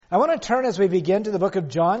I want to turn as we begin to the book of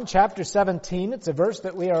John, chapter 17. It's a verse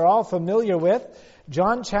that we are all familiar with.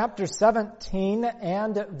 John chapter 17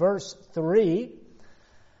 and verse 3.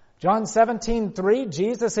 John 17:3,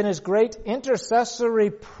 Jesus in his great intercessory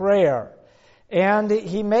prayer. And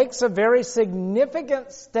he makes a very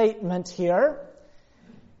significant statement here.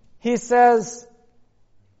 He says,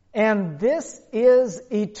 "And this is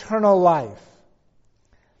eternal life,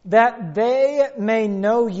 that they may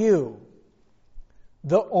know you,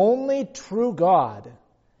 the only true God,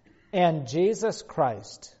 and Jesus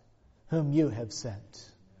Christ, whom you have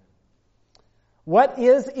sent." What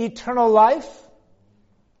is eternal life?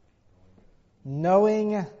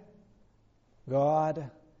 Knowing God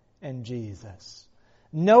and Jesus.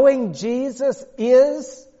 Knowing Jesus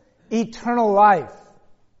is eternal life.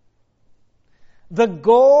 The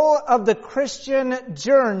goal of the Christian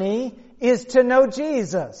journey is to know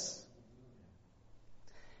Jesus.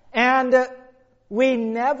 And we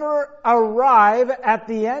never arrive at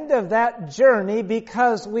the end of that journey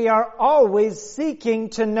because we are always seeking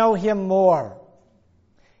to know Him more.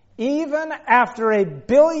 Even after 1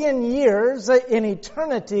 billion years in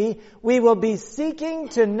eternity, we will be seeking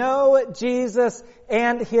to know Jesus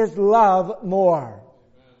and His love more.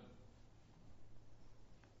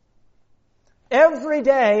 Every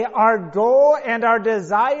day, our goal and our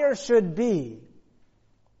desire should be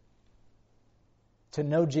to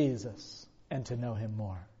know Jesus and to know Him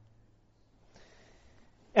more.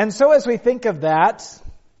 And so as we think of that,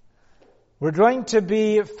 we're going to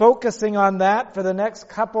be focusing on that for the next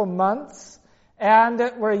couple months. And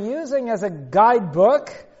we're using as a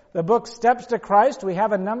guidebook the book Steps to Christ. We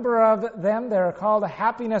have a number of them. They're called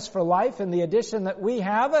Happiness for Life in the edition that we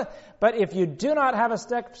have. But if you do not have a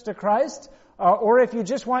Steps to Christ, or if you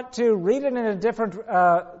just want to read it in a different,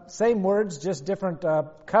 same words, just different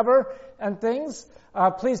cover and things,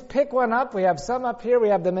 please pick one up. We have some up here. We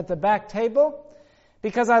have them at the back table.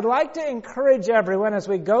 Because I'd like to encourage everyone as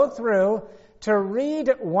we go through to read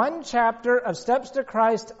one chapter of Steps to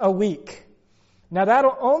Christ a week. Now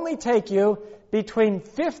that'll only take you between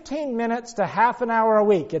 15 minutes to half an hour a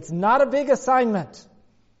week. It's not a big assignment.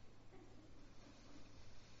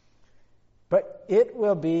 But it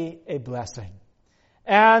will be a blessing.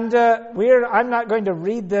 And I'm not going to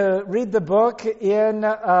read the book in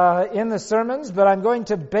the sermons, but I'm going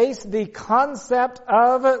to base the concept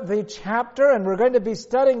of the chapter, and we're going to be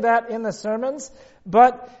studying that in the sermons.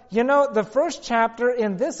 But the first chapter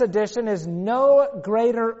in this edition is No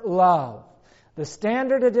Greater Love. The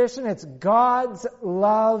Standard Edition, it's God's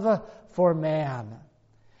love for man.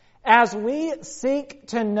 As we seek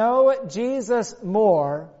to know Jesus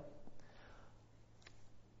more,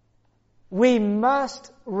 we must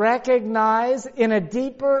recognize in a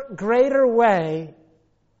deeper, greater way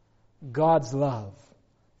God's love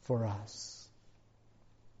for us.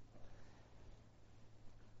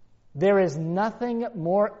 There is nothing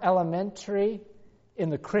more elementary in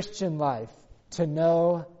the Christian life to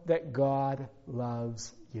know that God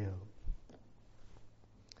loves you.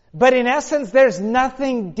 But in essence, there's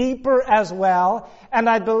nothing deeper as well, and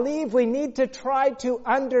I believe we need to try to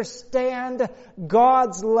understand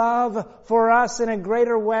God's love for us in a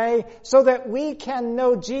greater way so that we can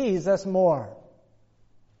know Jesus more.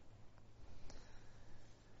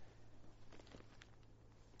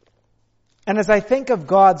 And as I think of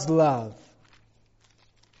God's love,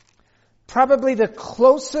 probably the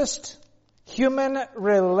closest human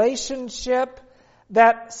relationship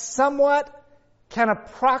that somewhat can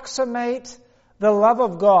approximate the love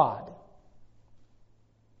of God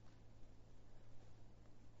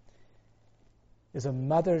is a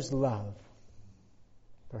mother's love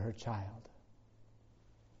for her child.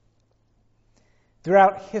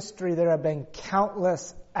 Throughout history, there have been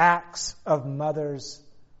countless acts of mothers'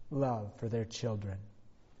 love for their children.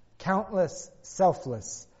 Countless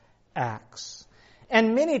selfless acts.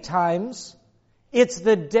 And many times, it's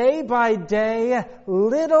the day-by-day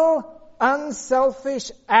little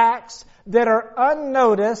unselfish acts that are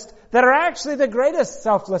unnoticed that are actually the greatest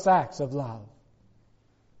selfless acts of love.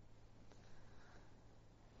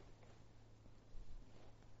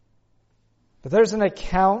 But there's an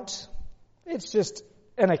account. It's just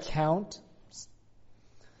an account.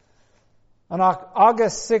 On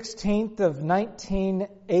August 16th of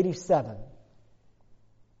 1987,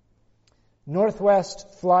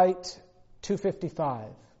 Northwest Flight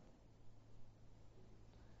 255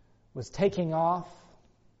 was taking off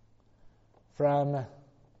from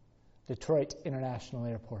Detroit International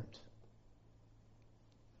Airport.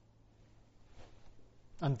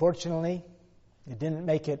 Unfortunately, it didn't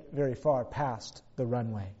make it very far past the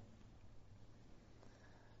runway.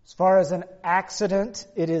 As far as an accident,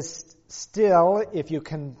 it is still, if you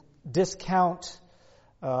can discount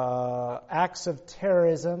acts of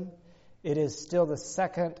terrorism, it is still the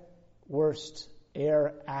second worst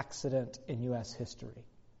air accident in U.S. history.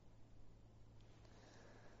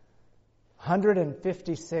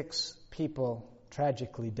 156 people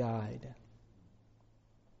tragically died.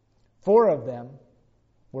 4 of them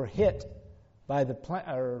were hit by the plane,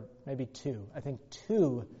 or maybe 2. I think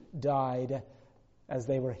 2 died as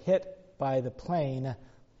they were hit by the plane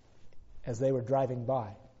as they were driving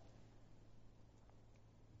by.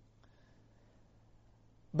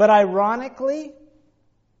 But ironically,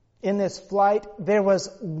 in this flight, there was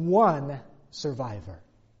 1 survivor.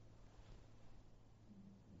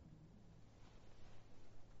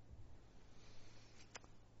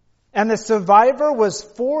 And the survivor was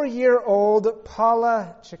 4-year-old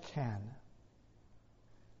Paula Chikane.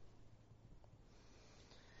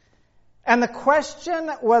 And the question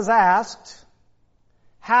was asked,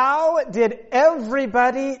 how did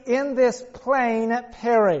everybody in this plane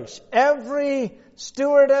perish? Every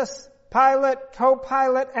stewardess, pilot,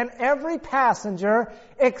 co-pilot, and every passenger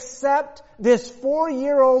except this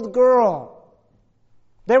 4-year-old girl.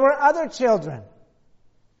 There were other children.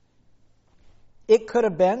 It could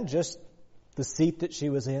have been just the seat that she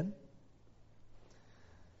was in.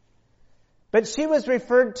 But she was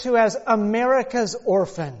referred to as America's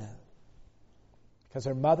orphan because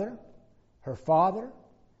her mother, her father,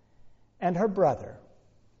 and her brother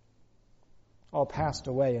all passed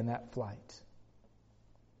away in that flight.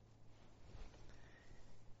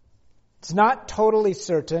 It's not totally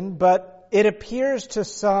certain, but it appears to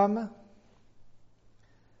some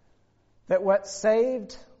that what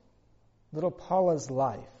saved little Paula's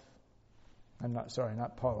life,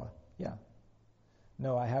 not Paula. Yeah.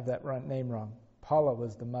 No, I have that name wrong. Paula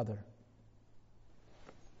was the mother.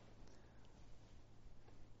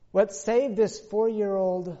 What saved this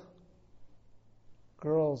 4-year-old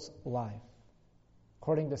girl's life,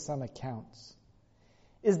 according to some accounts,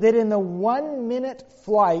 is that in the 1-minute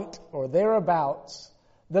flight, or thereabouts,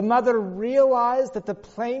 the mother realized that the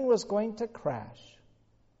plane was going to crash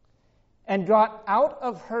and got out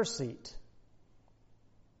of her seat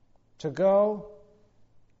to go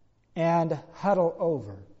and huddle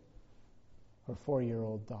over her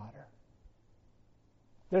 4-year-old daughter.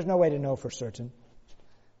 There's no way to know for certain.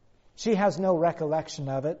 She has no recollection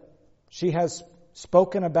of it. She has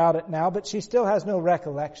spoken about it now, but she still has no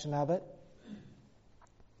recollection of it.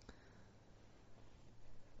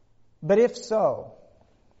 But if so,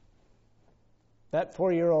 that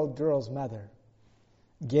 4-year-old girl's mother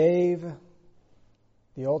gave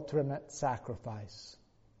the ultimate sacrifice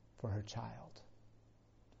for her child.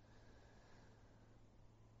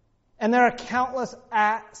 And there are countless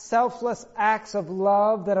selfless acts of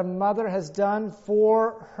love that a mother has done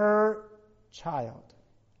for her child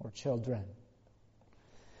or children.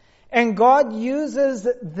 And God uses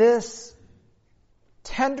this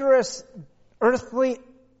tenderest earthly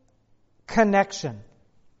connection.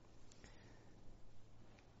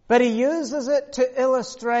 But He uses it to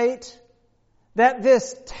illustrate that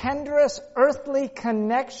this tenderest earthly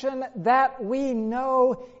connection that we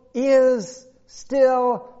know is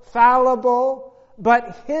still fallible,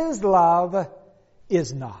 but His love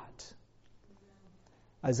is not.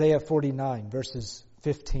 Isaiah 49, verses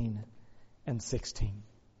 15 and 16.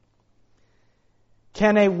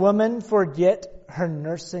 Can a woman forget her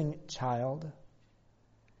nursing child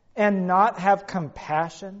and not have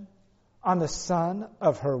compassion on the son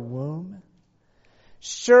of her womb?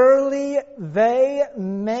 Surely they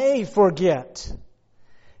may forget,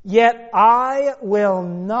 yet I will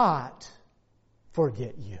not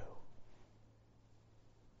forget you.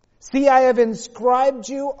 See, I have inscribed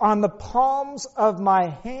you on the palms of my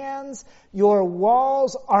hands. Your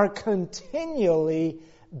walls are continually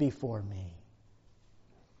before me.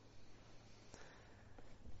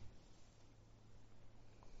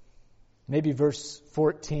 Maybe verse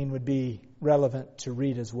 14 would be relevant to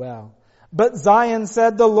read as well. But Zion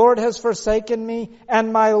said, the Lord has forsaken me,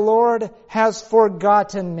 and my Lord has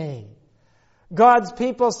forgotten me. God's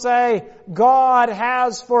people say, God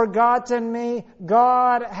has forgotten me.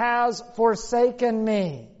 God has forsaken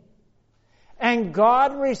me. And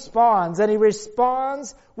God responds, and He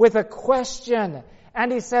responds with a question.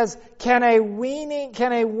 And He says, can a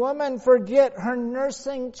woman forget her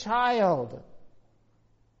nursing child?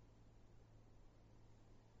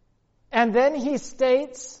 And then He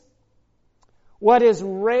states what is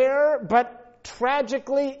rare but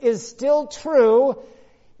tragically is still true.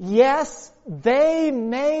 Yes, they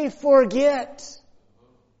may forget.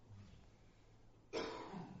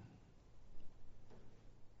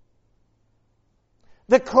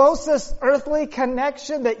 The closest earthly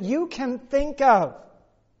connection that you can think of.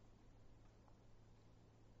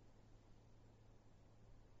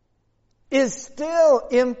 Is still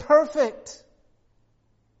imperfect.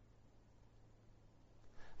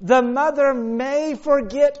 The mother may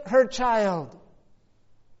forget her child.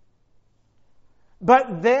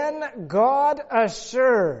 But then God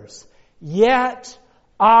assures, yet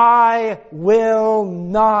I will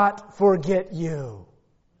not forget you.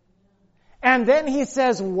 And then he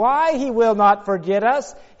says why he will not forget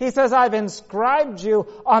us. He says, I've inscribed you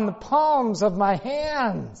on the palms of my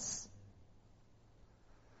hands.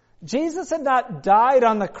 Jesus had not died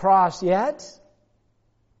on the cross yet.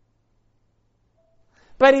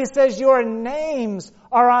 But he says, your names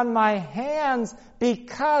are on my hands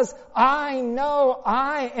because I know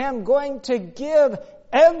I am going to give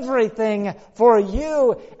everything for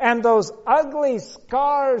you. And those ugly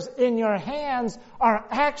scars in your hands are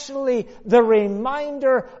actually the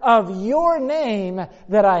reminder of your name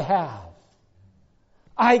that I have.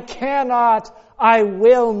 I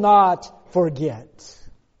will not forget.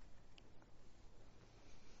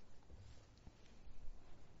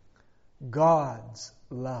 God's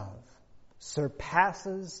love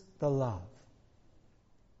surpasses the love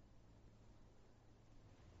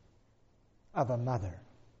of a mother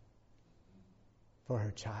for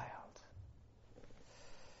her child.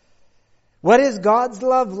 What is God's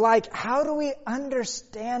love like? How do we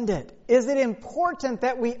understand it? Is it important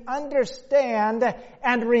that we understand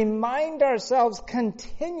and remind ourselves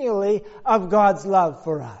continually of God's love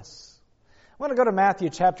for us? I want to go to Matthew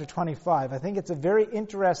chapter 25. I think it's a very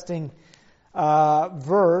interesting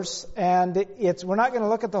verse, and we're not going to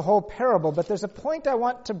look at the whole parable, but there's a point I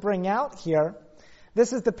want to bring out here.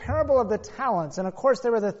 This is the parable of the talents, and of course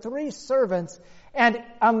there were the 3 servants, and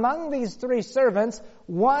among these 3 servants,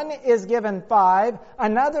 one is given 5,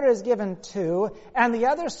 another is given 2, and the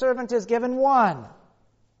other servant is given 1.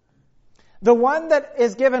 The one that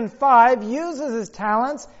is given 5 uses his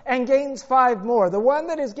talents and gains 5 more. The one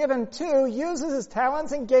that is given 2 uses his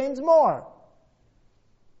talents and gains more.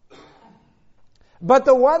 But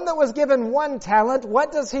the one that was given 1 talent,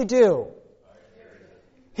 what does he do?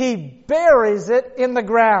 He buries it in the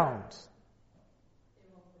ground.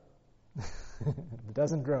 It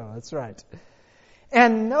doesn't grow, that's right.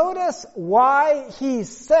 And notice why he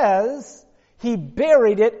says he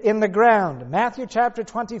buried it in the ground. Matthew chapter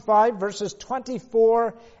 25, verses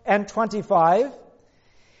 24 and 25.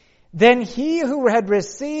 Then he who had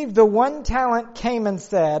received the 1 talent came and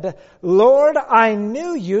said, Lord, I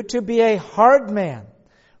knew you to be a hard man,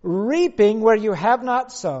 reaping where you have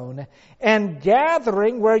not sown, and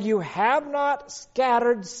gathering where you have not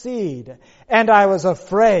scattered seed. And I was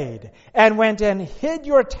afraid, and went and hid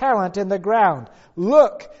your talent in the ground.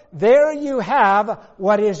 Look, there you have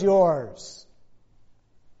what is yours.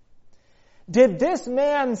 Did this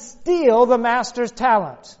man steal the master's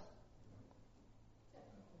talent?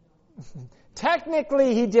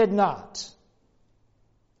 Technically, he did not.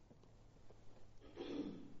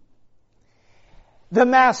 The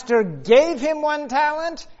master gave him 1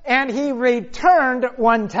 talent, and he returned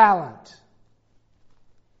 1 talent.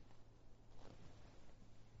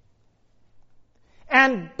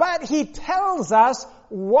 But he tells us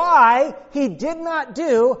why he did not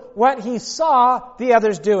do what he saw the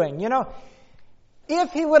others doing. You know,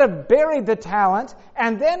 if he would have buried the talent,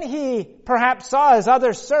 and then he perhaps saw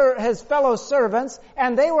his fellow servants,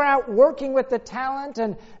 and they were out working with the talent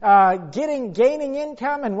and gaining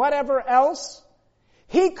income and whatever else,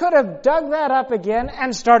 he could have dug that up again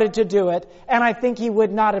and started to do it, and I think he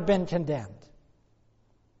would not have been condemned.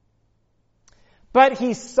 But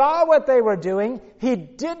he saw what they were doing, he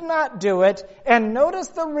did not do it, and notice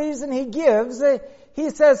the reason he gives. He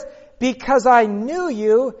says, because I knew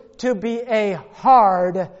you to be a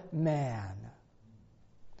hard man.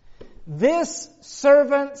 This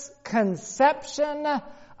servant's conception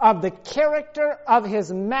of the character of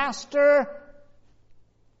his master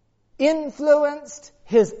influenced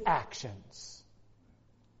his actions.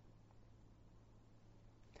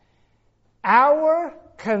 Our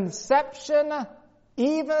conception,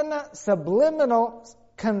 even subliminal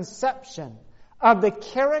conception of the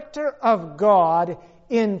character of God,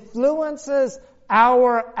 influences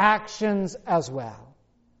our actions as well.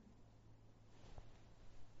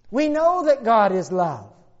 We know that God is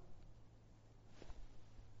love.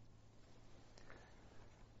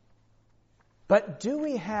 But do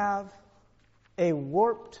we have a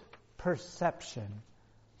warped perception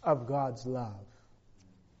of God's love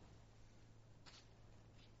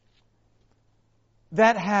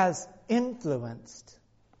that has influenced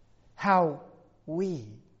how we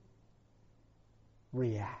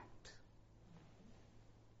react?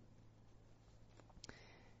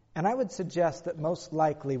 And I would suggest that most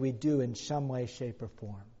likely we do in some way, shape, or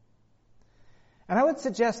form. And I would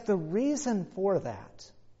suggest the reason for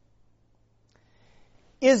that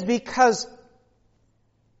is because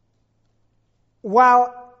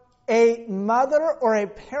while a mother or a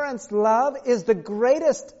parent's love is the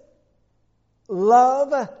greatest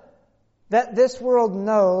love that this world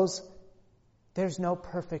knows, there's no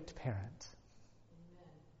perfect parent.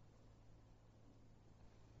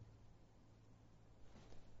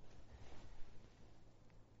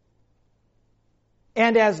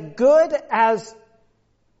 And as good as,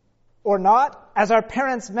 or not, as our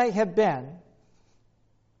parents may have been,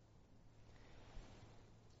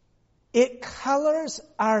 it colors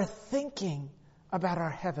our thinking about our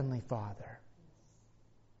Heavenly Father.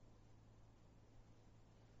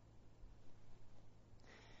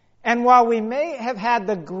 And while we may have had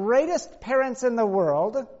the greatest parents in the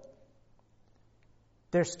world,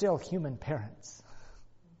 they're still human parents.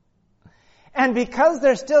 And because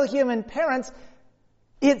they're still human parents,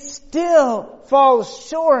 it still falls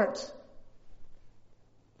short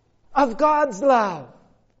of God's love.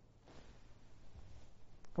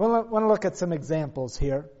 I want to look at some examples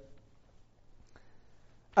here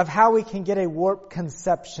of how we can get a warped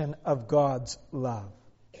conception of God's love.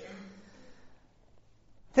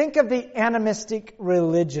 Think of the animistic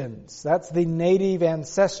religions. That's the native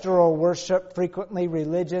ancestral worship, frequently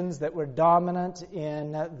religions that were dominant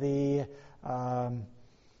in the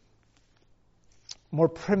more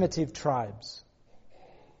primitive tribes.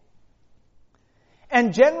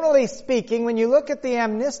 And generally speaking, when you look at the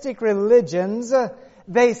animistic religions,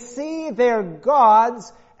 they see their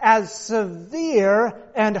gods as severe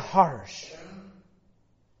and harsh.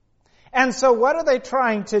 And so what are they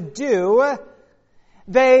trying to do?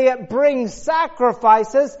 They bring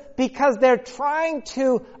sacrifices because they're trying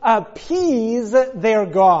to appease their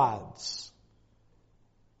gods.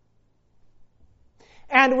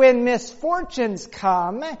 And when misfortunes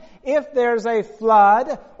come, if there's a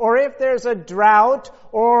flood, or if there's a drought,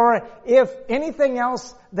 or if anything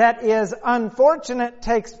else that is unfortunate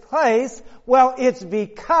takes place, well, it's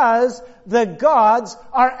because the gods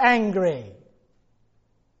are angry.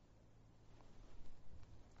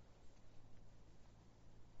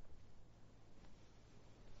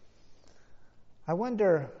 I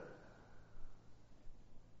wonder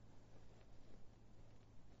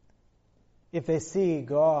if they see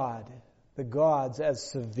God, the gods, as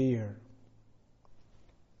severe.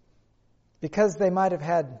 Because they might have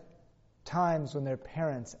had times when their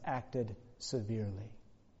parents acted severely.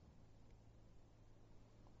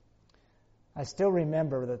 I still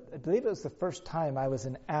remember that, I believe it was the first time I was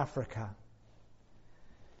in Africa.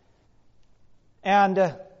 And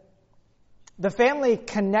the family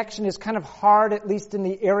connection is kind of hard, at least in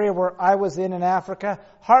the area where I was in Africa,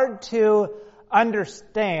 hard to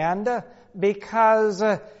understand because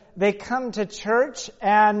they come to church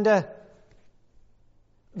and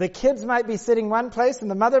the kids might be sitting one place and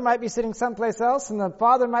the mother might be sitting someplace else and the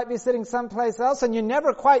father might be sitting someplace else, and you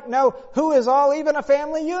never quite know who is all even a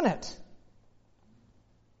family unit.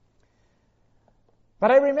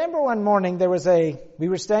 But I remember one morning we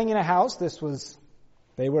were staying in a house.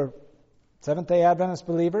 They were Seventh-day Adventist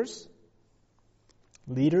believers,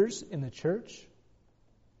 leaders in the church.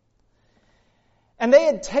 And they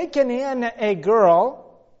had taken in a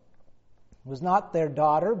girl. It was not their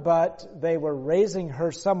daughter, but they were raising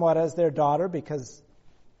her somewhat as their daughter because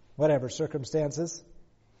whatever circumstances.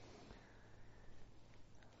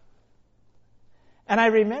 And I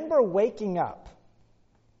remember waking up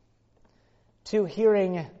to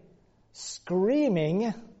hearing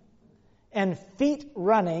screaming and feet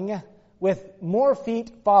running with more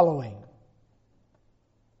feet following.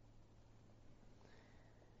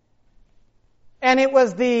 And it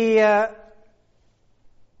was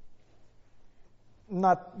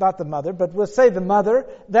not the mother, but we'll say the mother,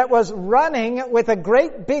 that was running with a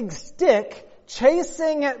great big stick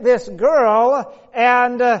chasing this girl,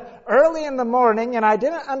 and early in the morning, and I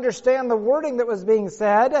didn't understand the wording that was being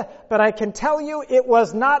said, but I can tell you it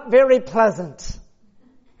was not very pleasant.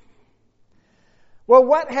 Well,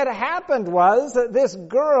 what had happened was that this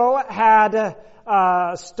girl had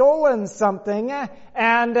stolen something,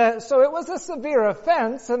 and so it was a severe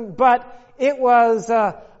offense, but it was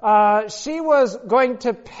she was going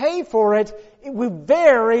to pay for it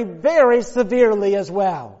very, very severely as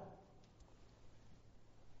well.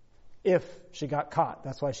 If she got caught.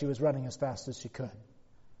 That's why she was running as fast as she could.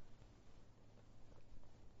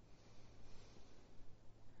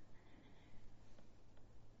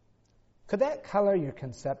 Could that color your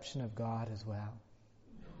conception of God as well?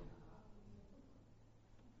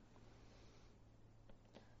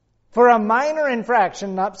 For a minor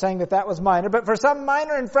infraction, not saying that that was minor, but for some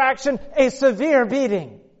minor infraction, a severe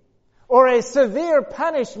beating or a severe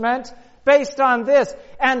punishment based on this.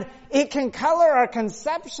 And it can color our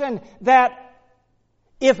conception that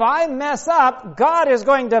if I mess up, God is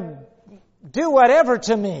going to do whatever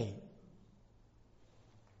to me.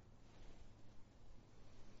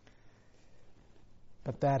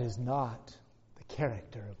 But that is not the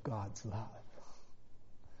character of God's love.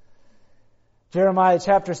 Jeremiah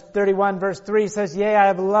chapter 31 verse 3 says, Yea, I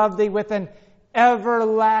have loved thee with an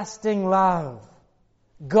everlasting love.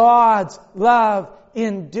 God's love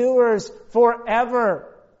endures forever.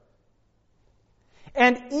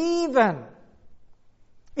 And even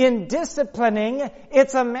in disciplining,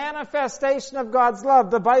 it's a manifestation of God's love.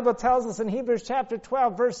 The Bible tells us in Hebrews chapter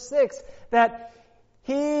 12 verse 6 that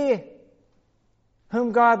He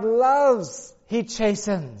whom God loves, He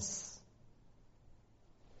chastens.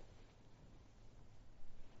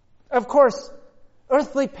 Of course,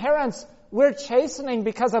 earthly parents, we're chastening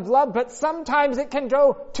because of love, but sometimes it can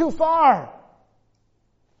go too far.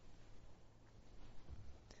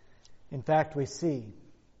 In fact, we see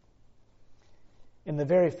in the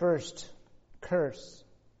very first curse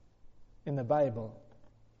in the Bible,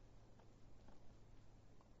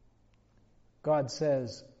 God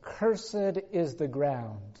says, Cursed is the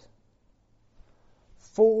ground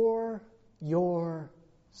for your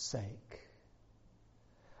sake.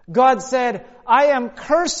 God said, I am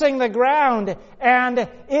cursing the ground, and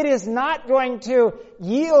it is not going to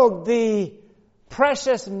yield the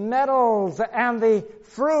precious metals and the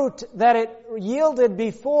fruit that it yielded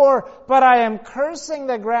before, but I am cursing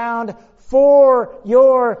the ground for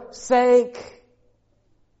your sake.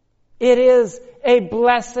 It is a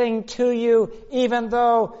blessing to you, even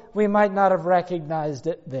though we might not have recognized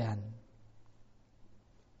it then.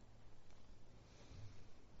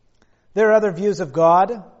 There are other views of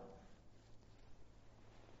God.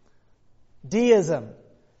 Deism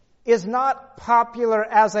is not popular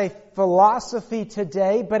as a philosophy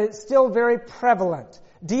today, but it's still very prevalent.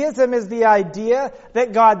 Deism is the idea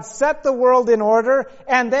that God set the world in order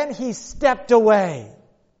and then He stepped away.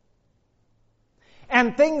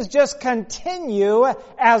 And things just continue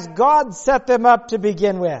as God set them up to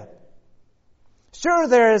begin with. Sure,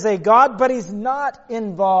 there is a God, but He's not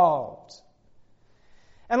involved.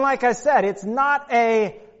 And like I said, it's not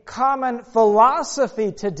a common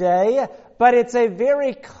philosophy today, but it's a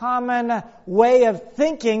very common way of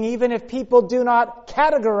thinking, even if people do not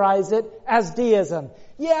categorize it as deism.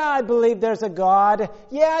 Yeah, I believe there's a God.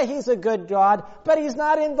 Yeah, He's a good God, but He's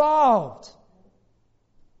not involved.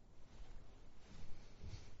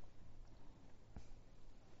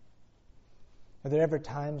 Are there ever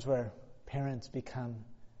times where parents become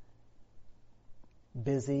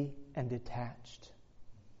busy and detached?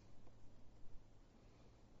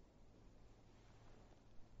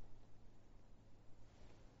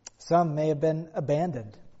 Some may have been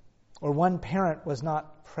abandoned, or one parent was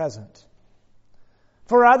not present.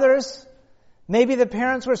 For others, maybe the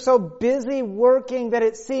parents were so busy working that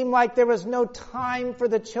it seemed like there was no time for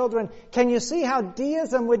the children. Can you see how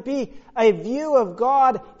deism would be a view of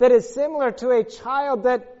God that is similar to a child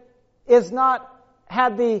that is not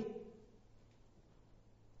had the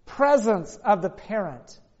presence of the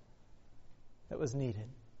parent that was needed?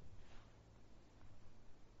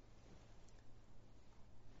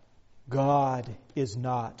 God is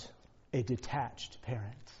not a detached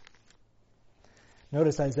parent.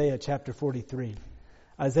 Notice Isaiah chapter 43.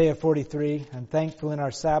 Isaiah 43, I'm thankful in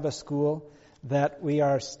our Sabbath school that we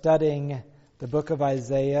are studying the book of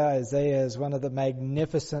Isaiah. Isaiah is one of the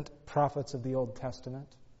magnificent prophets of the Old Testament,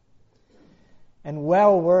 and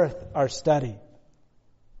well worth our study.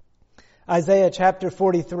 Isaiah chapter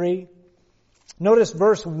 43, notice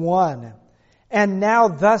verse 1. And now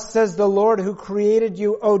thus says the Lord who created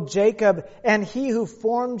you, O Jacob, and He who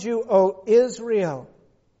formed you, O Israel.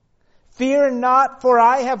 Fear not, for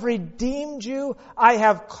I have redeemed you. I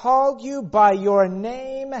have called you by your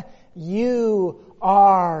name. You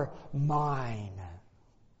are mine.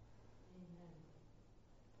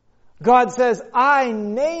 God says, I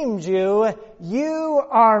named you. You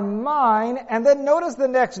are mine. And then notice the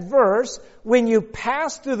next verse. When you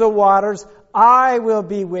pass through the waters, I will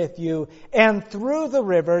be with you, and through the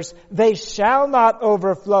rivers they shall not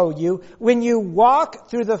overflow you. When you walk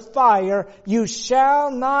through the fire, you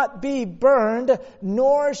shall not be burned,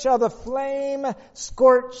 nor shall the flame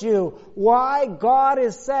scorch you. Why? God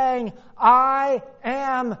is saying, I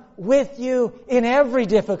am with you in every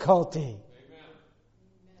difficulty.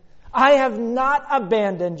 I have not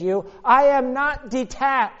abandoned you. I am not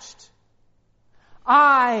detached.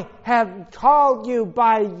 I have called you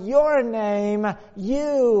by your name.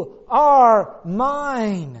 You are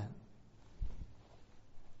mine.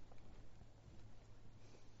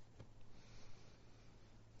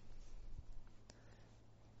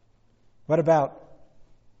 What about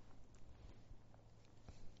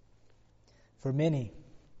for many?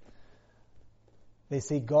 They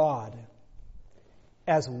see God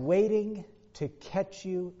as waiting to catch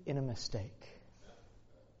you in a mistake.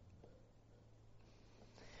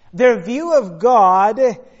 Their view of God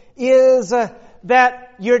is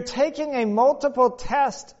that you're taking a multiple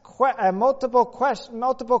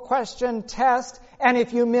question test, and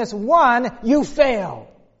if you miss one, you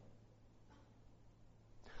fail.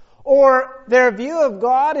 Or their view of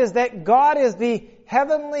God is that God is the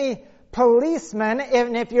heavenly policeman,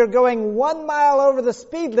 and if you're going 1 mile over the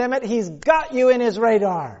speed limit, He's got you in His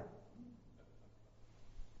radar.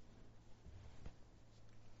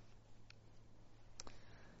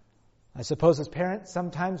 I suppose as parents,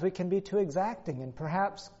 sometimes we can be too exacting and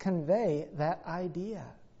perhaps convey that idea.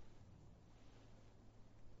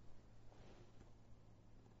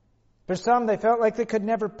 For some, they felt like they could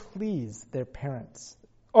never please their parents.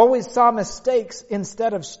 Always saw mistakes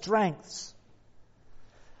instead of strengths.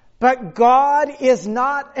 But God is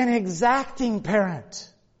not an exacting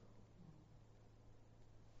parent.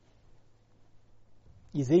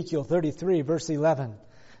 Ezekiel 33, verse 11.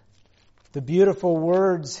 The beautiful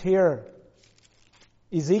words here.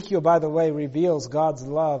 Ezekiel, by the way, reveals God's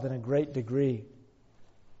love in a great degree.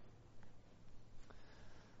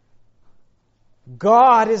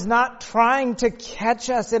 God is not trying to catch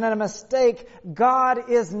us in a mistake. God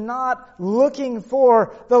is not looking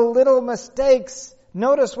for the little mistakes.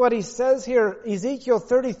 Notice what He says here, Ezekiel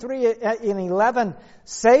 33 in 11.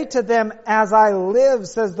 Say to them, as I live,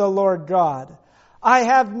 says the Lord God, I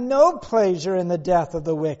have no pleasure in the death of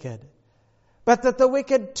the wicked, but that the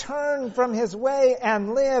wicked turn from his way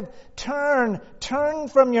and live. Turn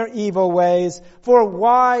from your evil ways, for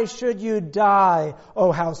why should you die,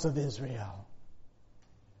 O house of Israel?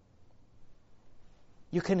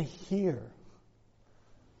 You can hear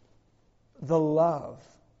the love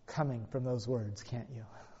coming from those words, can't you?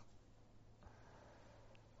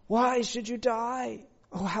 Why should you die,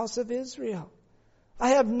 O house of Israel? I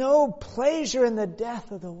have no pleasure in the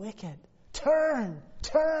death of the wicked. Turn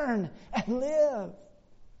and live.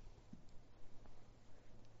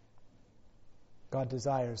 God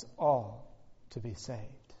desires all to be saved.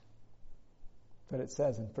 That's what it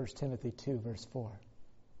says in 1 Timothy 2, verse 4.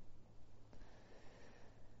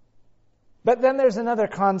 But then there's another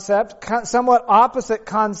concept, somewhat opposite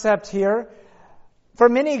concept here. For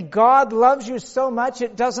many, God loves you so much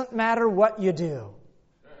it doesn't matter what you do.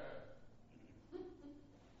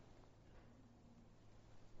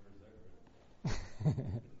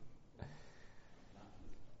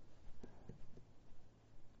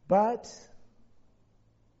 But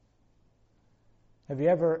have you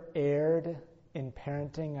ever erred in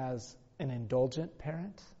parenting as an indulgent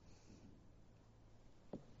parent?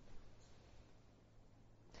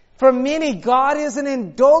 For many, God is an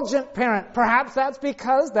indulgent parent. Perhaps that's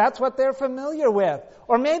because that's what they're familiar with.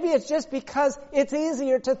 Or maybe it's just because it's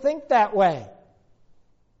easier to think that way.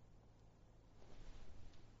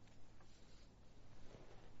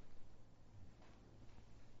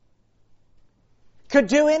 Could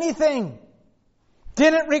do anything.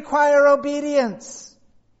 Didn't require obedience.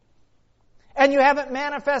 And you haven't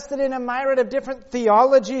manifested in a myriad of different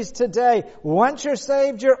theologies today. Once you're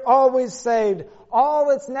saved, you're always saved. All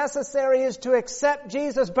that's necessary is to accept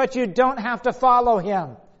Jesus, but you don't have to follow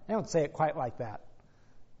Him. They don't say it quite like that.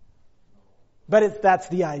 But that's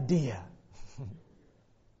the idea.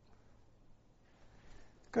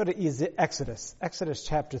 Go to Exodus. Exodus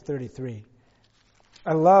chapter 33.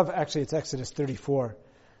 It's Exodus 34.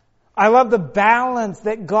 I love the balance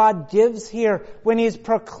that God gives here when He's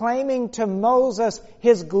proclaiming to Moses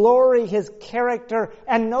His glory, His character.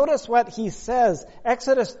 And notice what He says.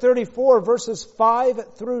 Exodus 34 verses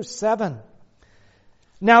 5 through 7.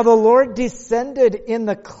 Now the Lord descended in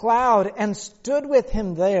the cloud and stood with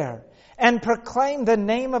him there and proclaimed the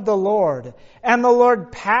name of the Lord. And the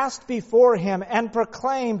Lord passed before him and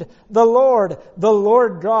proclaimed, the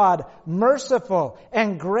Lord God, merciful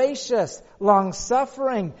and gracious,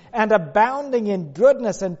 long-suffering and abounding in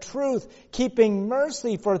goodness and truth, keeping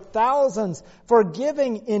mercy for thousands,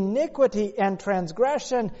 forgiving iniquity and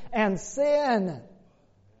transgression and sin.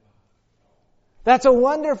 That's a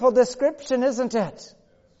wonderful description, isn't it?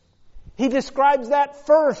 He describes that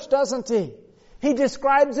first, doesn't he? He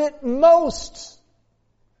describes it most.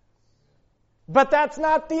 But that's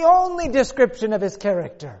not the only description of His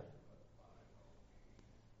character.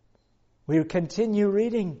 We continue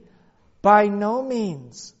reading, by no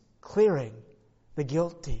means clearing the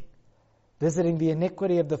guilty, visiting the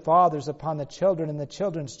iniquity of the fathers upon the children and the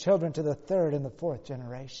children's children to the third and the fourth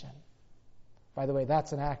generation. By the way,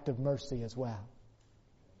 that's an act of mercy as well.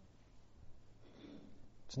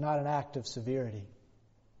 It's not an act of severity.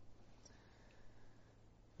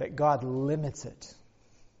 That God limits it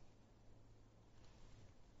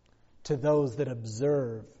to those that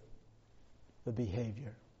observe the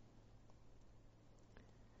behavior.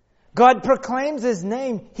 God proclaims His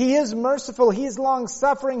name. He is merciful. He's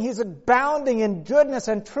long-suffering. He's abounding in goodness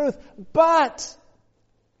and truth. But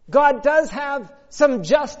God does have some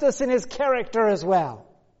justice in His character as well.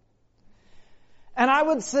 And I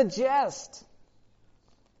would suggest,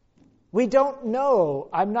 we don't know,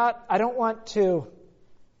 I don't want to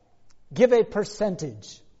give a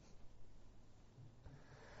percentage.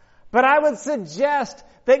 But I would suggest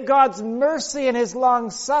that God's mercy and His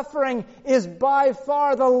long-suffering is by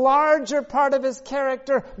far the larger part of His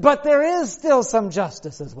character, but there is still some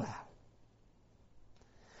justice as well.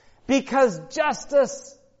 Because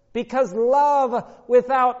love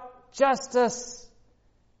without justice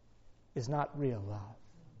is not real love.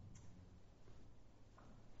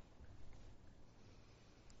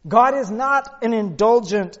 God is not an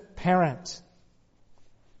indulgent parent.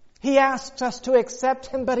 He asks us to accept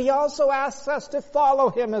Him, but He also asks us to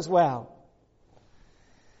follow Him as well.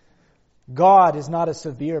 God is not a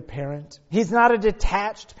severe parent. He's not a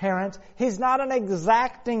detached parent. He's not an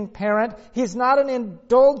exacting parent. He's not an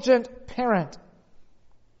indulgent parent.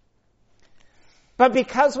 But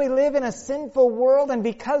because we live in a sinful world and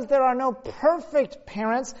because there are no perfect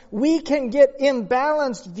parents, we can get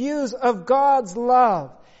imbalanced views of God's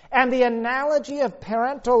love. And the analogy of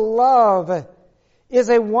parental love is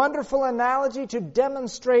a wonderful analogy to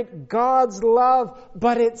demonstrate God's love,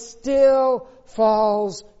 but it still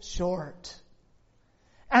falls short.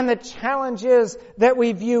 And the challenge is that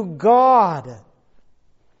we view God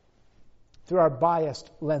through our biased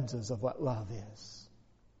lenses of what love is.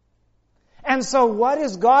 And so what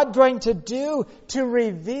is God going to do to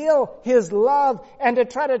reveal His love and to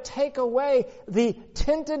try to take away the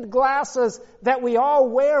tinted glasses that we all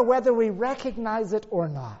wear, whether we recognize it or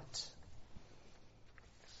not?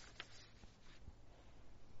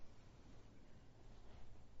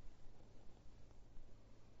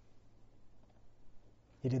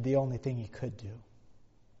 He did the only thing He could do.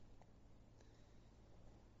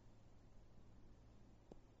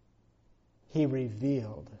 He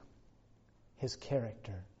revealed His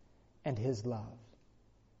character and His love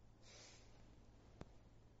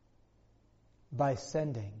by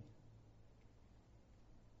sending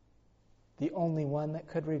the only one that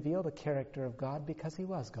could reveal the character of God, because He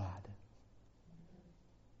was God.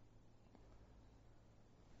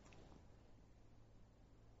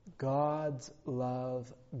 God's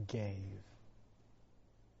love gave.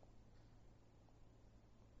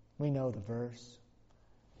 We know the verse,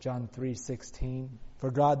 John 3:16.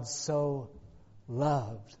 For God so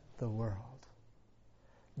loved the world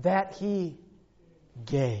that He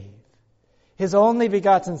gave His only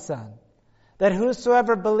begotten Son, that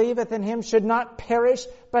whosoever believeth in Him should not perish,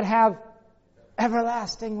 but have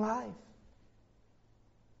everlasting life.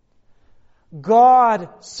 God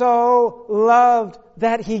so loved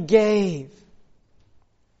that He gave.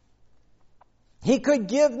 He could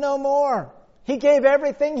give no more. He gave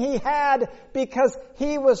everything He had because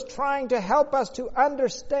He was trying to help us to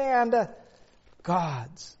understand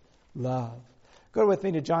God's love. Go with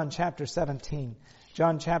me to John chapter 17.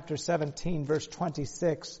 John chapter 17, verse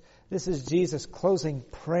 26. This is Jesus' closing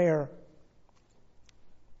prayer.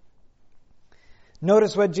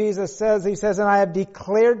 Notice what Jesus says. He says, and I have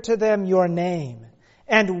declared to them your name,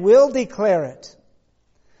 and will declare it,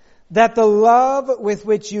 that the love with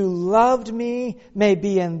which you loved me may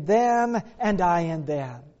be in them, and I in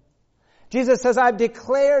them. Jesus says, I've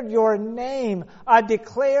declared your name. I've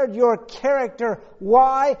declared your character.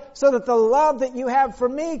 Why? So that the love that you have for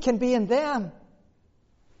me can be in them.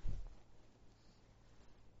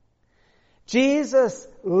 Jesus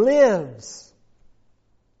lives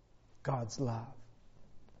God's love.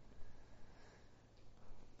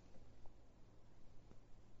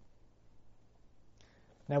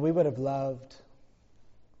 Now, we would have loved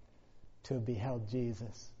to have beheld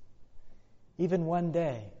Jesus, even one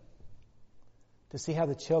day, to see how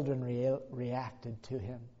the children reacted to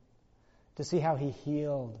Him, to see how He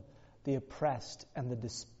healed the oppressed and the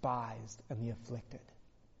despised and the afflicted,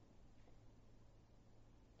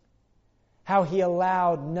 how He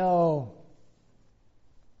allowed no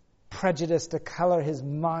prejudice to color His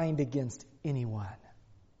mind against anyone.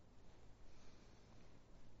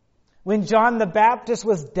 When John the Baptist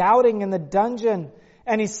was doubting in the dungeon,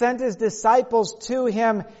 and he sent his disciples to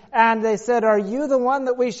him, and they said, "Are you the one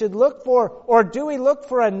that we should look for, or do we look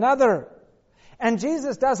for another?" And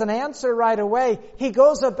Jesus doesn't answer right away. He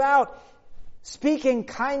goes about speaking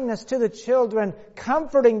kindness to the children,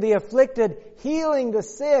 comforting the afflicted, healing the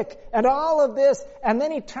sick, and all of this. And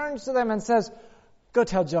then he turns to them and says, "Go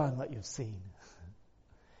tell John what you've seen."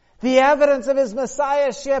 The evidence of his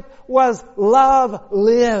messiahship was love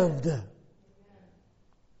lived.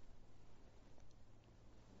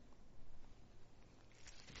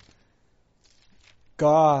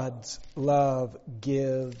 God's love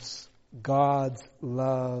gives. God's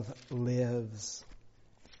love lives.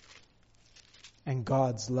 And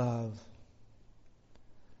God's love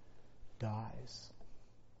dies.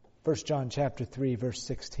 1 John chapter 3, verse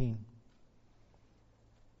 16.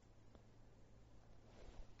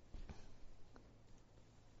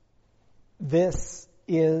 This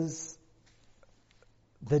is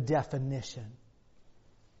the definition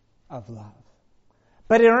of love.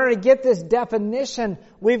 But in order to get this definition,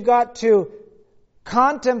 we've got to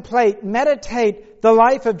contemplate, meditate the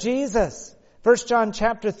life of Jesus. 1 John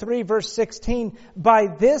chapter 3, verse 16. By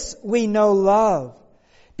this we know love,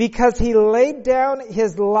 because he laid down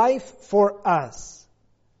his life for us.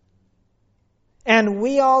 And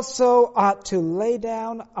we also ought to lay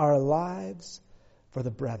down our lives for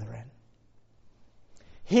the brethren.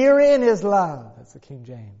 Herein is love. That's the King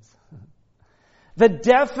James. The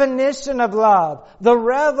definition of love, the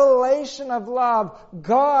revelation of love,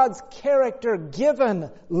 God's character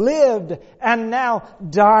given, lived, and now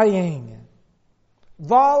dying.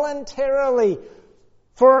 Voluntarily.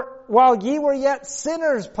 For while ye were yet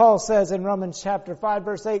sinners, Paul says in Romans chapter 5,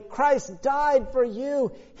 verse 8, Christ died for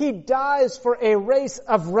you. He dies for a race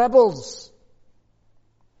of rebels.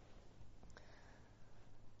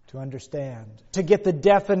 To understand, to get the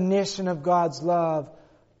definition of God's love,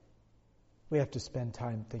 we have to spend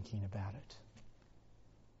time thinking about it.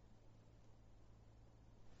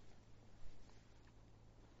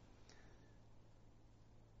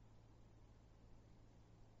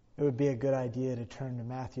 It would be a good idea to turn to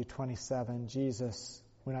Matthew 27. Jesus,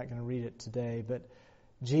 we're not going to read it today, but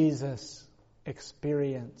Jesus'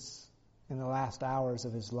 experience in the last hours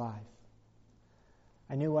of his life.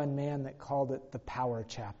 I knew one man that called it the power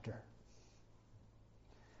chapter.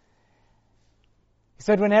 He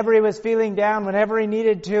said whenever he was feeling down, whenever he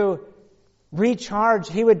needed to recharge,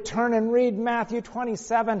 he would turn and read Matthew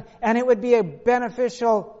 27, and it would be a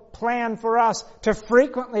beneficial plan for us to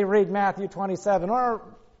frequently read Matthew 27, or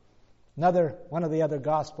one of the other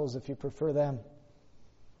Gospels if you prefer them,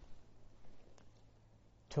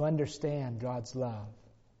 to understand God's love.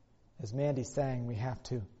 As Mandy sang, we have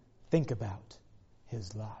to think about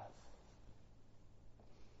his love.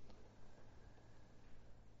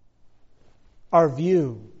 Our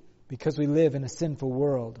view, because we live in a sinful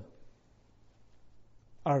world,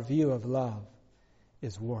 our view of love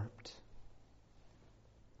is warped.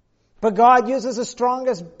 But God uses the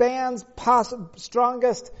strongest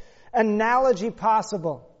analogy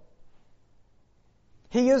possible.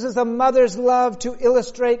 He uses a mother's love to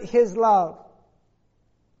illustrate his love.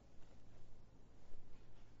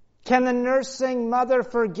 Can the nursing mother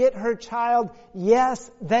forget her child? Yes,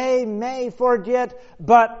 they may forget,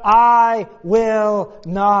 but I will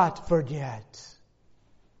not forget.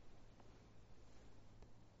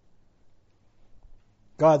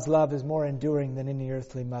 God's love is more enduring than any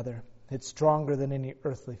earthly mother. It's stronger than any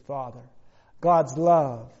earthly father. God's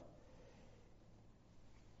love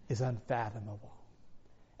is unfathomable.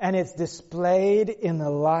 And it's displayed in the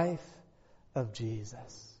life of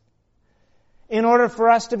Jesus. In order for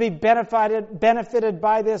us to be benefited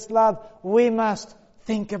by this love, we must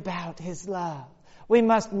think about his love. We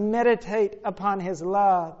must meditate upon his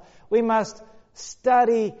love. We must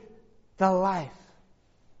study the life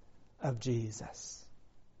of Jesus.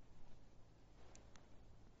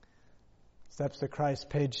 Steps to Christ,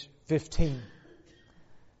 page 15. It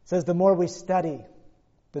says, the more we study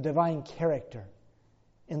the divine character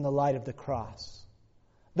in the light of the cross,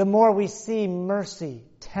 the more we see mercy,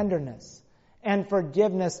 tenderness, and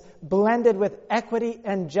forgiveness blended with equity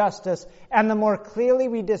and justice, and the more clearly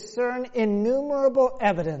we discern innumerable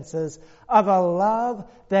evidences of a love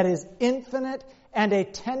that is infinite and a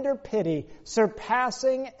tender pity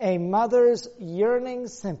surpassing a mother's yearning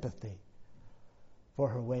sympathy for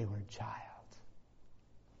her wayward child.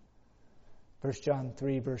 1 John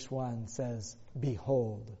 3 verse 1 says,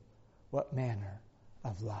 behold, what manner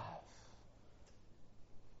of love.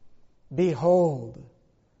 Behold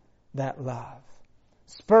that love.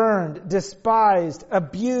 Spurned, despised,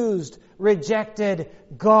 abused, rejected,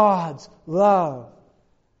 God's love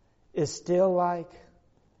is still like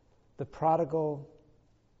the prodigal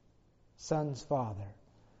son's father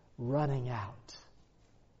running out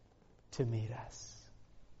to meet us.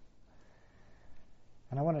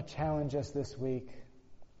 And I want to challenge us this week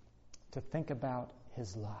to think about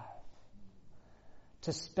His love,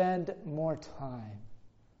 to spend more time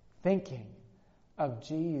thinking of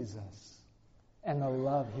Jesus and the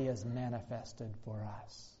love He has manifested for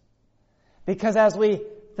us. Because as we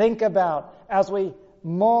think about, as we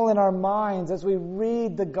mull in our minds, as we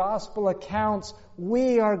read the gospel accounts,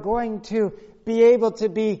 we are going to be able to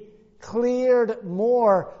be cleared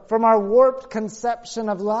more from our warped conception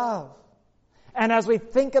of love. And as we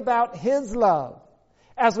think about His love,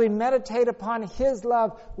 as we meditate upon His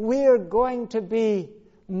love, we are going to be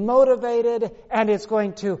motivated, and it's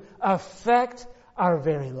going to affect our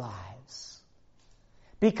very lives.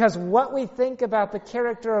 Because what we think about the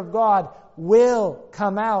character of God will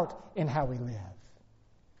come out in how we live.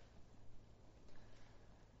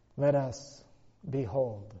 Let us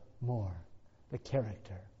behold more the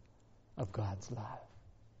character of God's love.